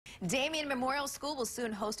Damien Memorial School will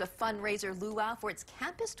soon host a fundraiser luau for its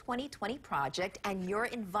Campus 2020 project, and you're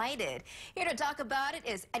invited. Here to talk about it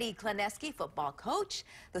is Eddie Klaneski, football coach,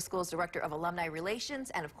 the school's director of alumni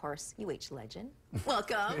relations, and of course, UH legend.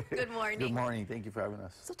 Welcome. Good morning. Good morning. Thank you for having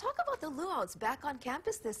us. So talk about the luau. It's back on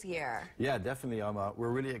campus this year. Yeah, definitely.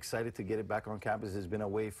 We're really excited to get it back on campus. It's been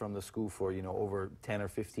away from the school for, over 10 or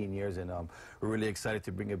 15 years, and we're really excited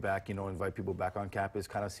to bring it back, invite people back on campus,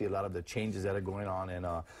 kind of see a lot of the changes that are going on. And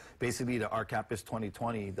basically, our Campus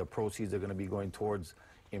 2020, the proceeds are going to be going towards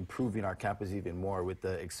improving our campus even more with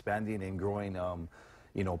the expanding and growing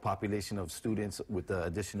population of students with the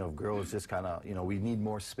addition of girls. Just kind of, we need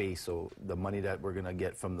more space, so the money that we're going to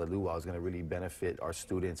get from the luau is going to really benefit our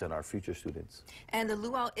students and our future students. And the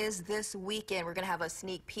luau is this weekend. We're going to have a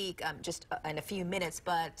sneak peek just in a few minutes,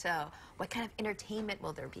 but what kind of entertainment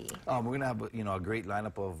will there be? We're going to have a great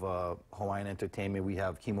lineup of Hawaiian entertainment. We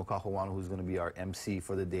have Kimo Kahuanu, who's going to be our MC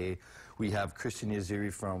for the day. We have Christian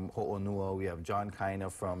Yaziri from Ho'onua. We have John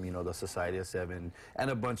Kaina from the Society of Seven,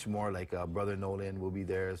 and a bunch more, like Brother Nolan will be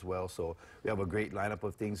there as well. So we have a great lineup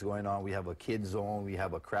of things going on. We have a kids zone. We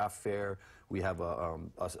have a craft fair. We have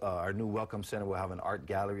our new Welcome Center. We'll have an art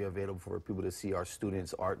gallery available for people to see our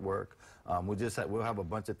students' artwork. We'll have a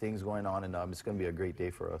bunch of things going on, and it's going to be a great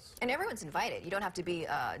day for us. And everyone's invited. You don't have to be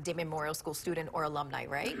a Damien Memorial School student or alumni,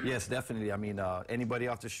 right? Yes, definitely. I mean, anybody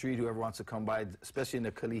off the street, whoever wants to come by, especially in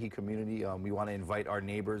the Kalihi community, we want to invite our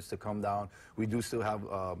neighbors to come down. We do still have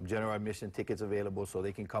general admission tickets available, so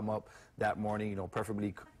they can come up that morning,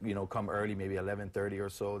 preferably, come early, maybe 11:30 or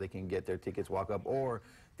so. They can get their tickets, walk up, or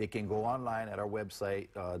they can go online at our website,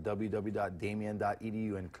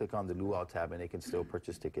 www.damien.edu, and click on the Luau tab, and they can still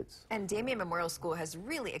purchase tickets. And Damien Memorial School has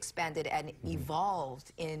really expanded and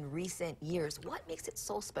evolved in recent years. What makes it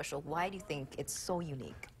so special? Why do you think it's so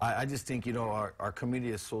unique? I just think, our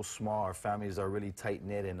community is so small. Our families are really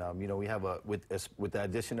tight-knit, and, we have with the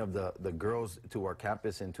addition of the girls to our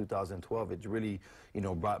campus in 2012, it really,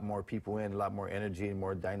 brought more people in, a lot more energy and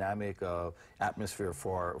more dynamic atmosphere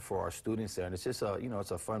for our students there. And it's just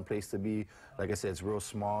it's a fun place to be. Like I said, it's real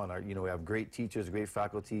small, and we have great teachers, great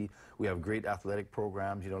faculty. We have great athletic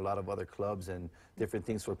programs, a lot of other clubs and different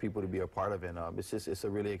things for people to be a part of. And it's a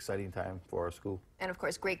really exciting time for our school. And of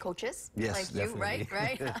course, great coaches. Yes, like definitely. You,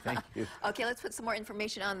 right? Thank you. Okay, let's put some more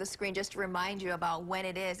information on the screen just to remind you about when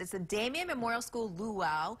it is. It's the Damien Memorial School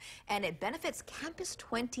Luau, and it benefits Campus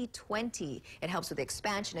 2020. It helps with the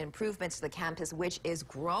expansion and improvements to the campus, which is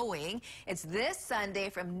growing. It's this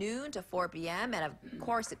Sunday from noon to 4 p.m. And of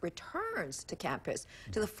course, it returns to campus,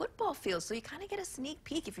 to the football field. So you kind of get a sneak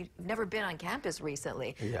peek if you've never been on campus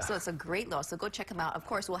recently. Yeah. So it's a great law. So go check them out. Of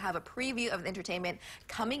course, we'll have a preview of the entertainment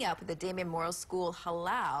coming up with the Damien Memorial School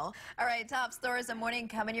Halau. All right, top stories of the morning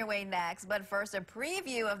coming your way next. But first, a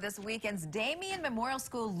preview of this weekend's Damien Memorial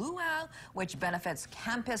School Luau, which benefits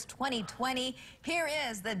Campus 2020. Here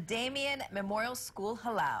is the Damien Memorial School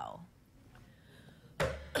Halau.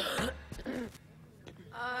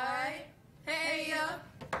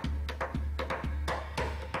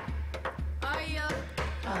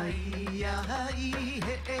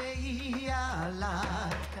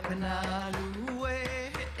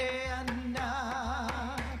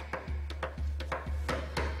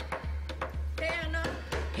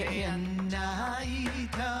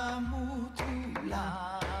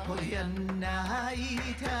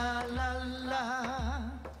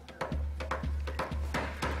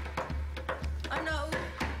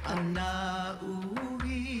 Ana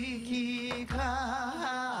uiki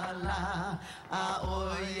kala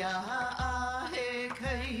aoya ahe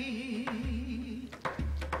kai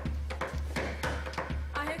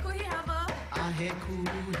ahe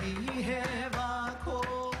kuhi heva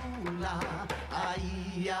kola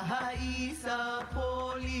aiya isa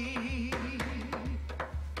poli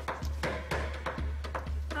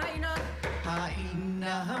haina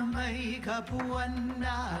mai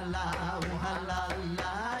kapuana la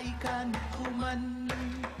halala